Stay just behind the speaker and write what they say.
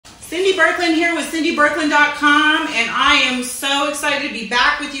Cindy Berkland here with CindyBerkland.com, and I am so excited to be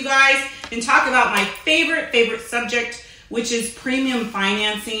back with you guys and talk about my favorite subject, which is premium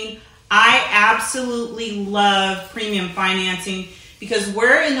financing. I absolutely love premium financing because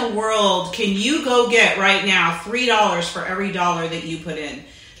where in the world can you go get right now $3 for every dollar that you put in?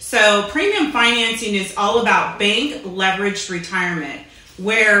 So premium financing is all about bank leveraged retirement,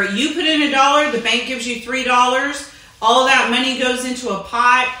 where you put in $1, the bank gives you $3, all that money goes into a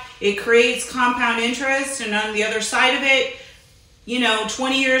pot. It creates compound interest, and on the other side of it,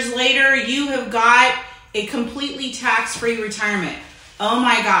 20 years later, you have got a completely tax-free retirement. Oh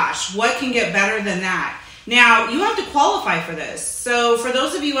my gosh, what can get better than that? Now, you have to qualify for this. So for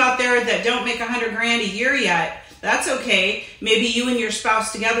those of you out there that don't make $100,000 a year yet, that's okay. Maybe you and your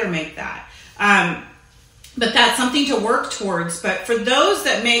spouse together make that. But that's something to work towards. But for those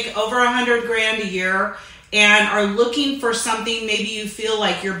that make over $100,000 a year and are looking for something, maybe you feel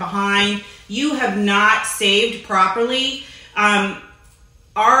like you're behind, you have not saved properly.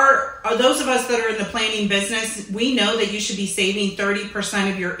 Those of us that are in the planning business, we know that you should be saving 30%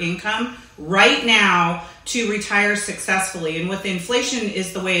 of your income right now to retire successfully. And with inflation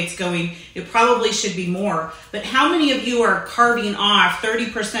is the way it's going, it probably should be more. But how many of you are carving off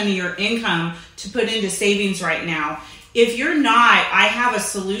 30% of your income to put into savings right now? If you're not, I have a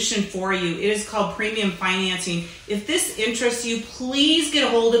solution for you. It is called premium financing. If this interests you, please get a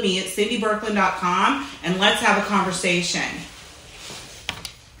hold of me at CindyBerkland.com and let's have a conversation.